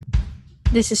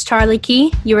This is Charlie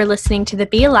Key. You are listening to the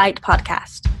Be a Light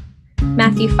podcast.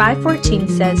 Matthew 5:14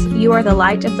 says, "You are the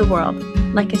light of the world,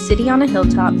 like a city on a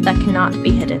hilltop that cannot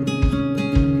be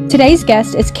hidden." Today's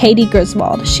guest is Katie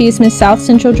Griswold. She is Miss South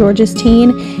Central Georgia's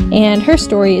teen, and her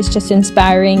story is just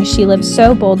inspiring. She lives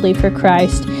so boldly for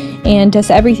Christ and does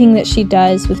everything that she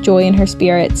does with joy in her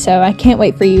spirit. So I can't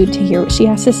wait for you to hear what she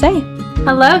has to say.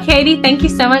 Hello, Katie. Thank you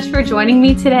so much for joining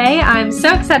me today. I'm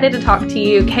so excited to talk to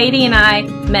you. Katie and I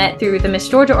met through the Miss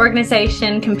Georgia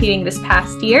organization competing this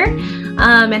past year.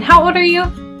 And how old are you?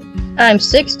 I'm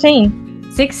 16.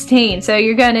 16. So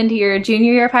you're going into your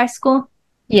junior year of high school?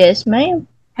 Yes, ma'am.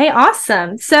 Hey,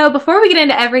 awesome. So before we get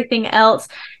into everything else,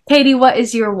 Katie, what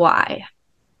is your why?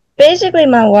 Basically,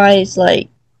 my why is like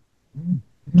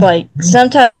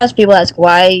sometimes people ask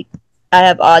why I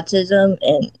have autism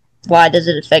and why does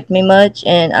it affect me much,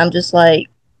 and I'm just like,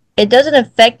 it doesn't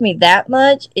affect me that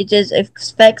much. It just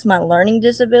affects my learning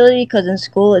disability because in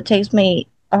school it takes me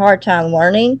a hard time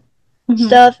learning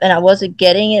stuff, and I wasn't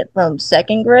getting it from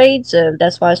second grade, so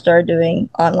that's why I started doing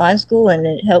online school, and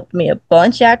it helped me a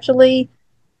bunch actually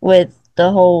with the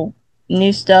whole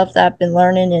new stuff that I've been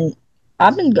learning, and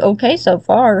I've been okay so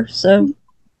far. So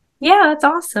yeah, that's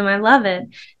awesome. I love it.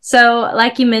 So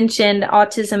like you mentioned,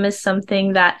 autism is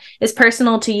something that is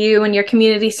personal to you, and your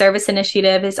community service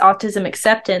initiative is Autism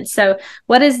Acceptance. So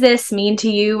what does this mean to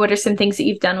you? What are some things that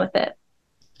you've done with it?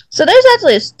 So there's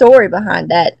actually a story behind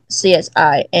that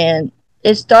CSI, and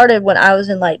it started when I was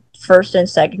in like first and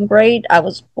second grade. I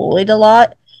was bullied a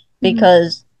lot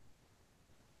because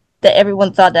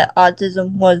everyone thought that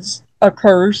autism was a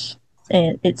curse,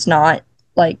 and it's not.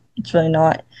 Like, it's really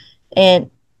not.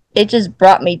 And it just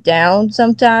brought me down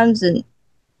sometimes, and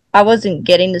I wasn't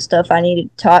getting the stuff I needed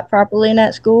taught properly in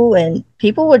that school, and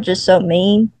people were just so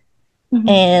mean.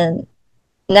 And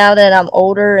now that I'm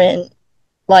older and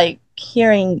like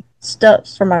hearing stuff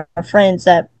from my friends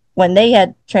that when they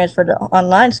had transferred to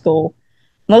online school,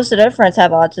 most of their friends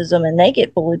have autism and they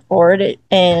get bullied for it.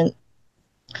 And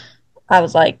I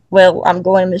was like, well, I'm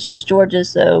going to Miss Georgia,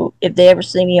 so if they ever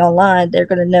see me online, they're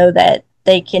going to know that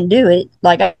they can do it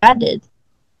like I did.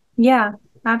 Yeah,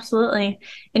 absolutely.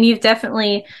 And you've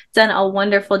definitely done a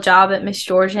wonderful job at Miss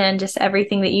Georgia and just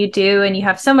everything that you do. And you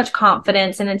have so much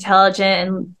confidence and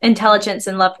intelligence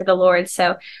and love for the Lord.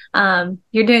 So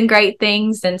you're doing great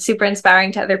things and super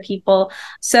inspiring to other people.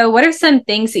 So what are some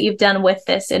things that you've done with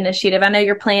this initiative? I know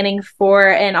you're planning for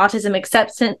an Autism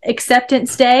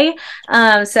Acceptance Day.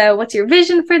 So what's your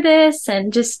vision for this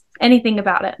and just anything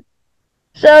about it?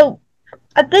 So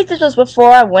I think this was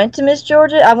before I went to Miss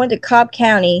Georgia. I went to Cobb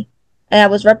County, and I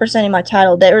was representing my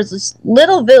title. There was this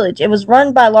little village. It was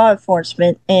run by law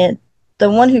enforcement, and the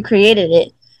one who created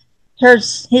it,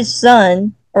 his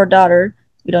son or daughter,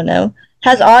 we don't know,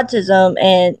 has autism,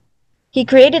 and he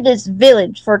created this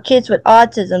village for kids with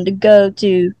autism to go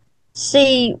to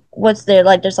see what's there.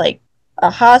 Like, there's like a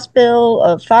hospital,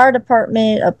 a fire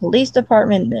department, a police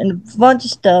department, and a bunch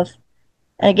of stuff.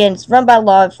 And again, it's run by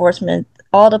law enforcement.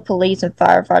 All the police and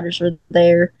firefighters were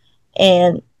there,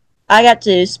 and I got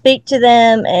to speak to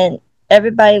them, and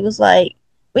everybody was like,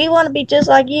 we want to be just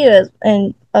like you.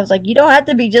 And I was like, you don't have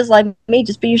to be just like me,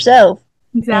 just be yourself.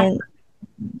 Exactly. And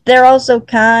they're also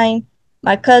kind.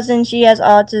 My cousin, she has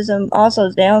autism, also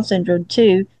Down syndrome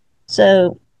too,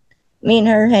 so me and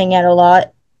her hang out a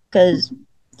lot because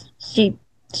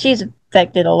she's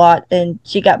affected a lot, and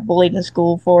she got bullied in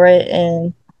school for it,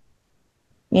 and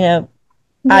yeah.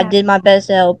 I did my best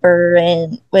to help her,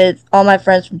 and with all my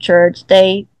friends from church,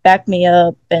 they backed me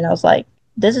up, and I was like,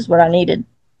 this is what I needed.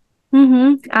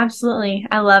 Absolutely.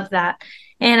 I love that.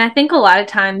 And I think a lot of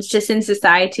times just in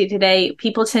society today,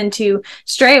 people tend to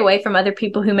stray away from other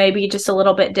people who may be just a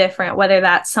little bit different, whether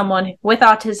that's someone with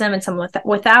autism and someone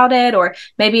without it, or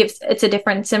maybe if it's a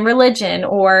difference in religion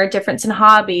or difference in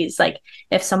hobbies. Like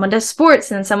if someone does sports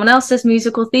and someone else does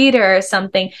musical theater or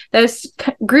something, those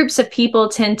groups of people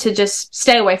tend to just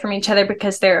stay away from each other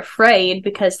because they're afraid,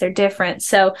 because they're different.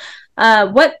 So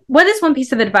what is one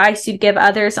piece of advice you'd give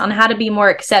others on how to be more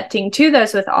accepting to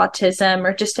those with autism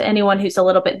or just to anyone who's a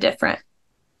little bit different?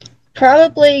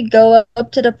 Probably go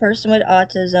up to the person with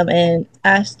autism and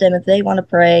ask them if they want to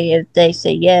pray. If they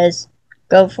say yes,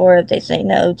 go for it. If they say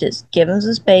no, just give them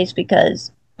some space,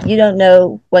 because you don't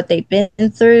know what they've been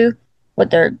through,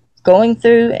 what they're going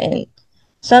through, and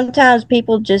sometimes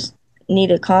people just need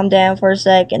to calm down for a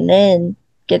sec and then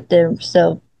get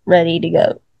themselves ready to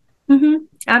go.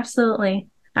 Absolutely.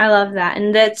 I love that.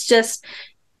 And that's just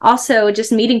also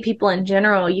just meeting people in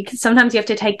general. Sometimes you have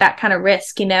to take that kind of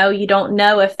risk. You don't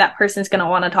know if that person's going to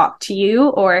want to talk to you,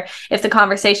 or if the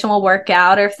conversation will work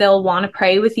out, or if they'll want to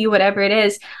pray with you, whatever it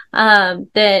is.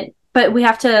 That but we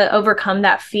have to overcome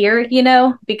that fear,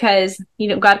 because,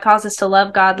 God calls us to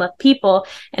love God, love people,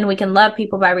 and we can love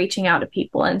people by reaching out to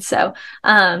people. And so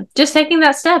just taking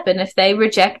that step. And if they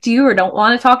reject you or don't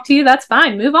want to talk to you, that's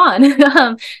fine. Move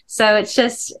on. So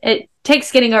it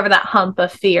takes getting over that hump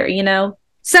of fear,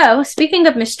 So speaking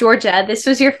of Miss Georgia, this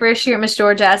was your first year at Miss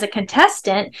Georgia as a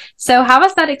contestant. So how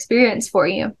was that experience for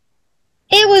you?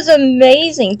 It was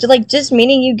amazing. Just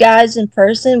meeting you guys in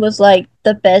person was like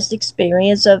the best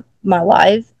experience of my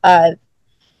life. I've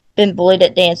been bullied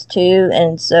at dance too,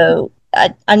 and so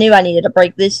I knew I needed a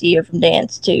break this year from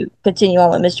dance to continue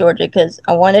on with Miss Georgia because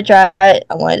I wanted to try it.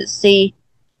 I wanted to see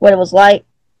what it was like.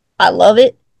 I love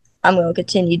it. I'm going to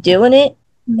continue doing it,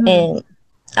 and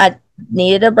I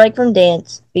needed a break from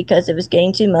dance because it was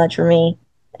getting too much for me,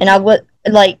 and I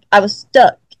was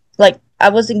stuck. Like I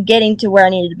wasn't getting to where I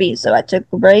needed to be, so I took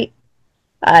a break.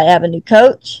 I have a new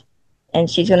coach, and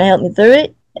she's going to help me through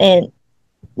it, and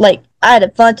I had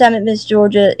a fun time at Miss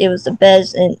Georgia. It was the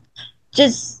best, and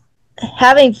just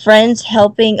having friends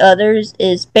helping others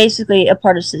is basically a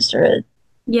part of sisterhood.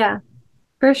 Yeah,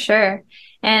 for sure.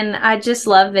 And I just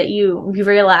love that you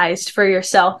realized for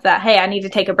yourself that, hey, I need to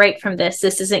take a break from this.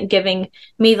 This isn't giving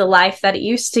me the life that it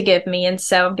used to give me. And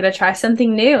so I'm going to try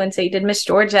something new. And so you did Miss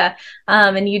Georgia,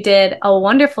 and you did a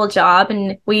wonderful job.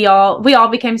 And we all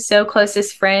became so close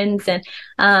as friends. And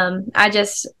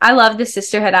I love the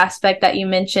sisterhood aspect that you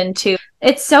mentioned too.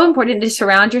 It's so important to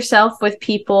surround yourself with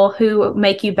people who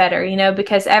make you better,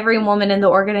 because every woman in the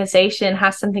organization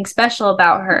has something special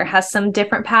about her, has some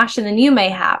different passion than you may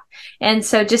have. And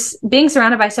so just being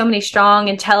surrounded by so many strong,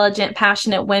 intelligent,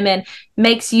 passionate women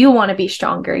makes you want to be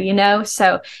stronger,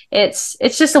 So it's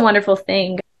just a wonderful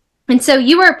thing. And so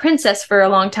you were a princess for a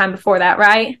long time before that,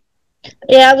 right?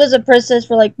 Yeah, I was a princess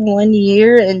for like 1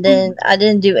 year, and then I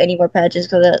didn't do any more pageants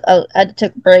because I had to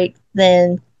take a break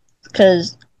then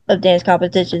because of dance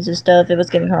competitions and stuff. It was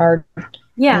getting hard.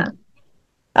 Yeah. And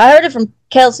I heard it from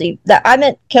Kelsey that I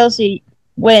met Kelsey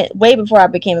way before I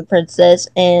became a princess,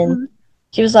 and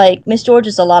she was like, Miss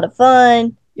Georgia's a lot of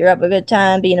fun. You're up a good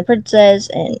time being a princess.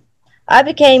 And I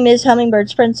became Miss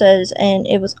Hummingbird's princess, and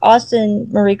it was Austin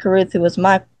Marie Carruth who was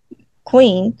my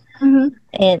queen.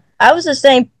 And I was the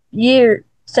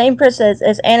same princess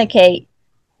as Anna Kate.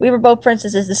 We were both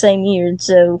princesses the same year, and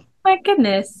so my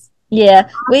goodness. Yeah,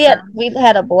 awesome. we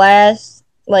had a blast.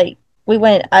 Like we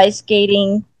went ice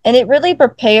skating, and it really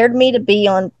prepared me to be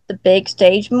on the big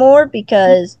stage more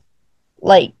because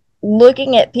like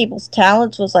looking at people's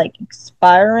talents was like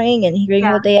inspiring and hearing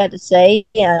what they had to say.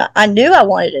 Yeah, I knew I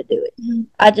wanted to do it.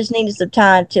 I just needed some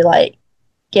time to like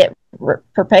get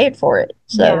prepared for it.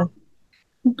 So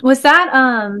was that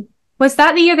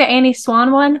the year that Annie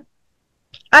Swan won?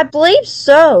 I believe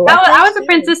so. I was a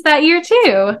princess that year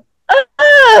too.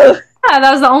 Oh, yeah,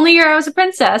 that was the only year I was a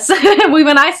princess. We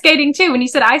went ice skating too. When you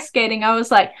said ice skating, I was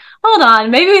like, hold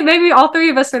on, maybe all three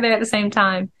of us were there at the same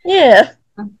time. Yeah,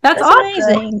 that's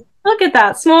awesome. Amazing. Look at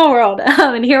that, small world.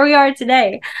 And here we are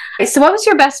today. So what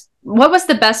was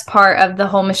the best part of the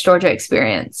whole Miss Georgia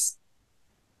experience?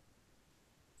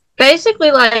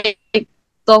 Basically, like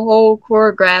the whole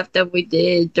choreograph that we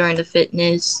did during the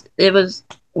fitness, it was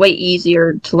way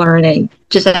easier to learn, and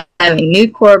just having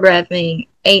new choreographing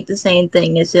ain't the same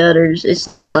thing as the others.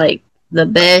 It's like the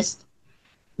best.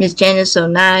 Miss Jen is so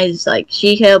nice. Like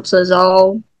she helps us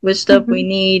all with stuff we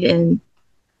need, and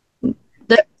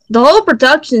the whole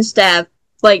production staff,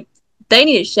 like they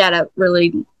need a shout out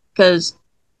really because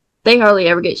they hardly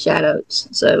ever get shout outs.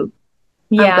 So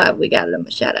I'm glad we got them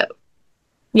a shout out.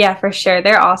 Yeah, for sure.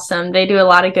 They're awesome. They do a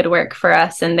lot of good work for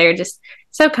us, and they're just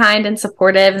so kind and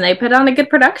supportive, and they put on a good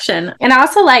production. And I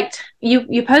also liked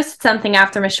you posted something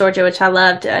after Miss Georgia, which I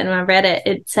loved, and when I read it,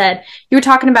 it said you were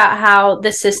talking about how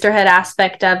the sisterhood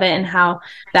aspect of it and how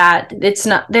that there's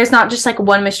not just like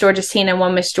one Miss Georgia teen and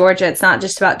one Miss Georgia. It's not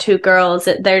just about two girls.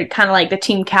 They're kind of like the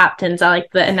team captains. I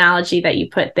like the analogy that you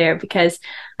put there because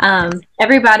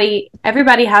everybody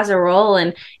has a role,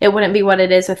 and it wouldn't be what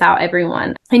it is without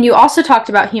everyone. And you also talked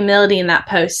about humility in that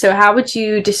post. So how would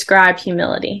you describe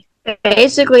humility?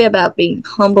 Basically about being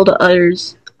humble to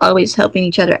others, always helping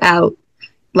each other out.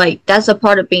 Like that's a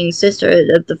part of being sisterhood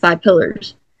of the 5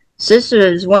 pillars.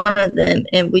 Sisterhood is one of them,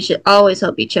 and we should always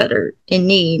help each other in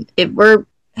need. If we're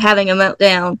having a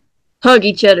meltdown, hug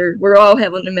each other. We're all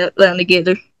having a meltdown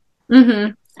together.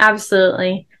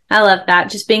 Absolutely. I love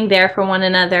that. Just being there for one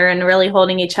another and really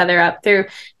holding each other up through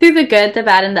the good, the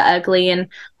bad, and the ugly. And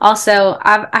also,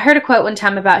 I heard a quote one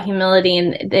time about humility,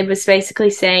 and it was basically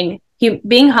saying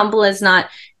being humble is not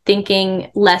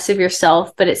thinking less of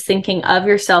yourself, but it's thinking of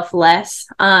yourself less.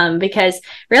 Because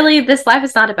really, this life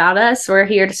is not about us. We're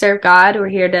here to serve God. We're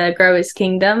here to grow his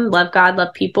kingdom, love God,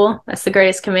 love people. That's the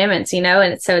greatest commandments,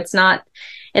 and so it's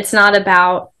not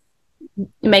about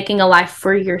making a life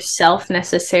for yourself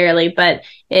necessarily, but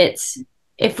it's,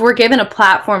 if we're given a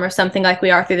platform or something like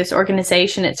we are through this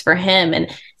organization, it's for him. And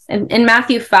in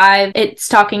Matthew 5, it's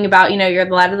talking about, you're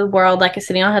the light of the world, like a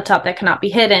city on a hilltop that cannot be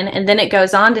hidden. And then it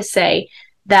goes on to say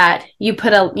that you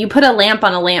put a lamp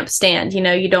on a lampstand.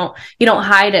 You don't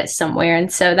hide it somewhere.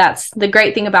 And so that's the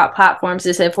great thing about platforms,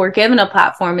 is if we're given a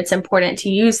platform, it's important to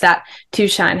use that to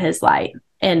shine his light.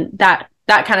 And that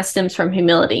kind of stems from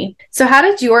humility. So how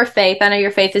did your faith, I know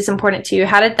your faith is important to you,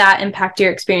 how did that impact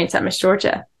your experience at Miss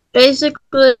Georgia?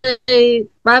 Basically,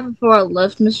 right before I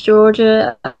left Miss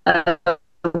Georgia, I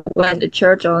went to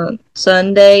church on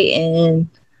Sunday, and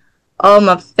all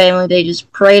my family, they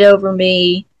just prayed over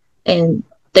me, and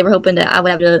they were hoping that I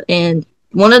would have to. And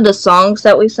one of the songs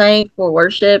that we sang for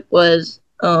worship was,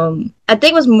 I think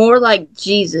it was More Like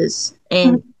Jesus,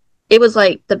 and it was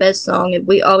like the best song, and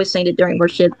we always sang it during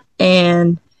worship,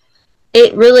 and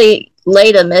it really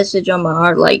laid a message on my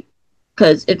heart, like,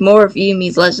 because if more of you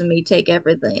means less of me, take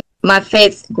everything. My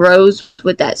faith grows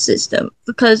with that system,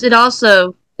 because it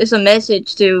also is a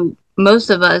message to most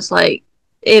of us. Like,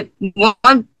 if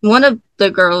one of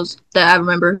the girls that I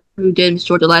remember who did Miss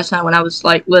Georgia last time when I was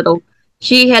like little,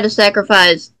 she had to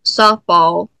sacrifice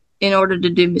softball in order to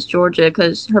do Miss Georgia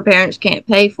because her parents can't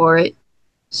pay for it.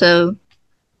 So,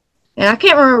 and I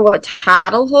can't remember what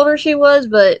title holder she was,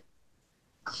 but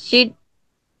she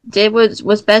did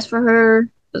was best for her,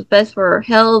 was best for her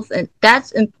health, and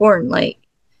that's important. Like,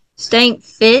 staying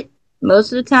fit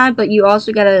most of the time, but you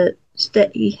also gotta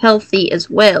stay healthy as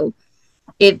well.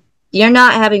 If you're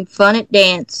not having fun at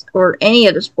dance or any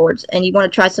other sports and you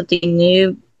want to try something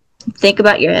new, think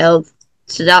about your health.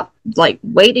 Stop, like,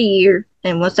 wait a year,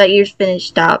 and once that year's finished,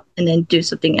 stop, and then do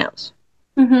something else.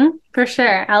 For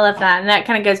sure. I love that. And that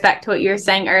kind of goes back to what you were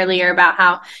saying earlier about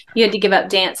how you had to give up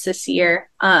dance this year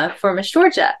for Miss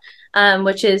Georgia,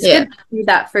 which is good to do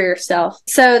that for yourself.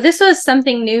 So this was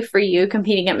something new for you,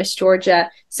 competing at Miss Georgia.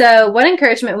 So what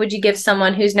encouragement would you give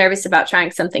someone who's nervous about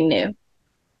trying something new?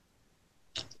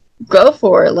 Go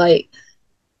for it. Like,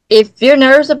 if you're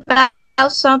nervous about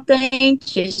something,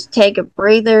 just take a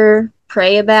breather,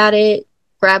 pray about it,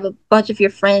 grab a bunch of your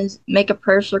friends, make a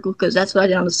prayer circle, because that's what I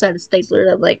did on the side of stage.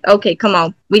 I'm like, okay, come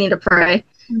on, we need to pray.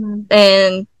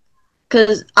 And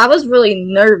because I was really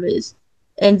nervous,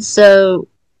 and so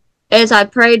as I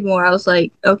prayed more, I was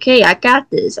like, okay, I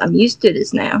got this. I'm used to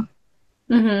this now.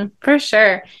 For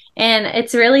sure. And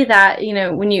it's really that,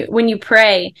 when you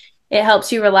pray, it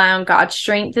helps you rely on God's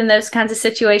strength in those kinds of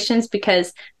situations,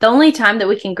 because the only time that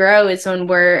we can grow is when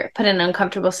we're put in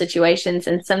uncomfortable situations.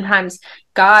 And sometimes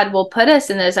God will put us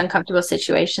in those uncomfortable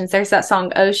situations. There's that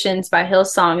song Oceans by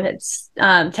Hillsong that's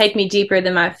take me deeper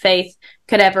than my faith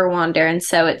could ever wander. And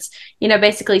so it's,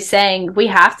 basically saying we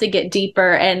have to get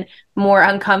deeper and more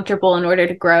uncomfortable in order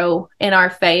to grow in our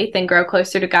faith and grow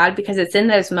closer to God, because it's in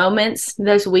those moments,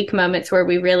 those weak moments, where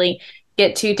we really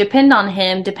get to depend on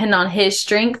him, depend on his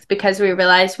strength, because we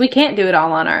realize we can't do it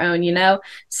all on our own,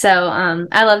 So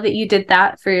I love that you did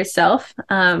that for yourself.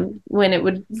 When it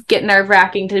would get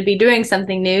nerve-wracking to be doing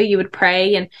something new, you would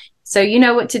pray, and so you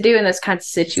know what to do in those kinds of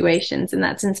situations, and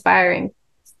that's inspiring.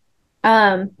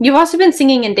 You've also been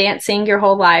singing and dancing your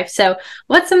whole life. So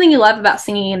what's something you love about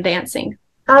singing and dancing?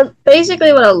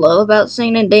 Basically, what I love about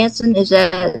singing and dancing is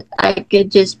that I could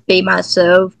just be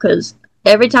myself, because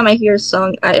every time I hear a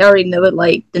song, I already know it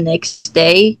like the next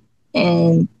day.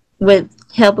 And with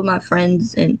help of my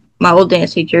friends and my old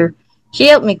dance teacher, she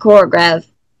helped me choreograph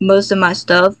most of my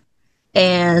stuff.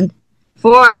 And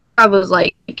before, I was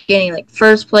like getting like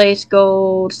first place,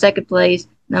 gold, second place,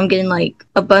 and I'm getting like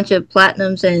a bunch of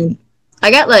platinums, and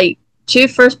I got like 2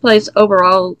 first place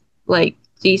overall like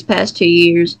these past 2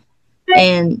 years,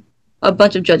 and a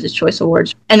bunch of Judges' Choice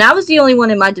Awards. And I was the only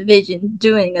one in my division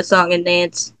doing a song and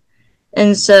dance.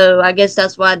 And so I guess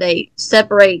that's why they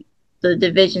separate the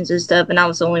divisions and stuff, and I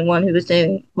was the only one who was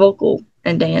doing vocal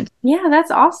and dance. Yeah,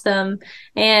 that's awesome.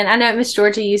 And I know at Miss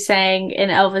Georgia you sang an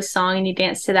Elvis song and you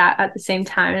danced to that at the same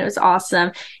time, and it was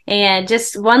awesome. And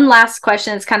just one last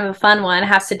question, it's kind of a fun one, it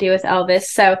has to do with Elvis.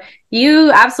 So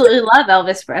you absolutely love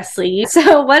Elvis Presley.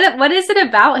 So what is it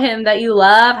about him that you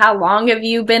love? How long have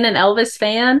you been an Elvis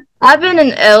fan? I've been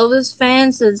an Elvis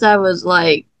fan since I was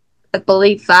like, I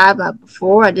believe 5.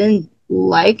 Before, I didn't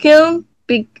like him.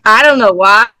 I don't know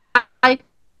why,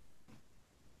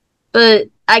 but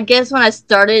I guess when I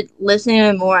started listening to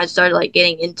him more, I started like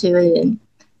getting into it, and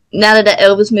now that the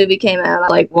Elvis movie came out, I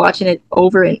like watching it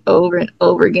over and over and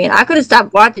over again. I could have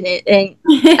stopped watching it, and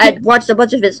I watched a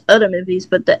bunch of his other movies,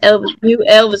 but the new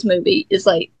Elvis movie is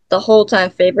like the whole time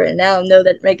favorite. And now I know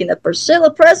that making the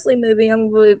Priscilla Presley movie,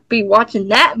 I'm going to be watching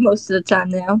that most of the time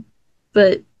now.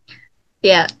 But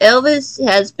yeah, Elvis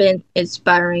has been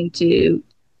inspiring to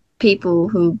people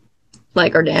who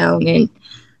like are down. And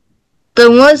the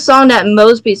one song that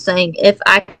Mosby sang, "If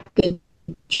I Could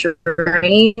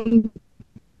Dream,"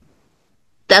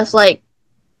 that's like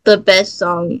the best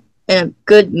song and a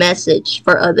good message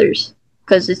for others,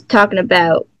 because it's talking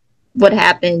about what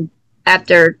happened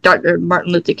after Dr.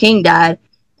 Martin Luther King died,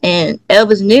 and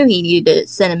Elvis knew he needed to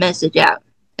send a message out,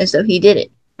 and so he did it.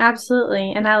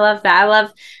 Absolutely. And I love that. I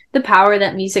love the power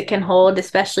that music can hold,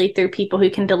 especially through people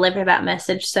who can deliver that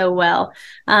message so well.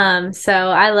 So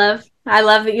I love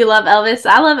that you love Elvis.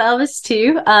 I love Elvis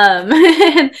too.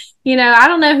 And, you know, I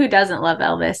don't know who doesn't love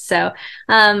Elvis. So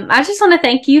I just want to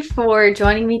thank you for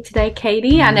joining me today,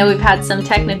 Katie. I know we've had some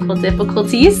technical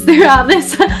difficulties throughout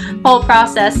this whole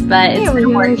process, but it's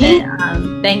been worth it.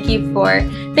 Thank you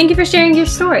for sharing your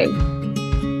story.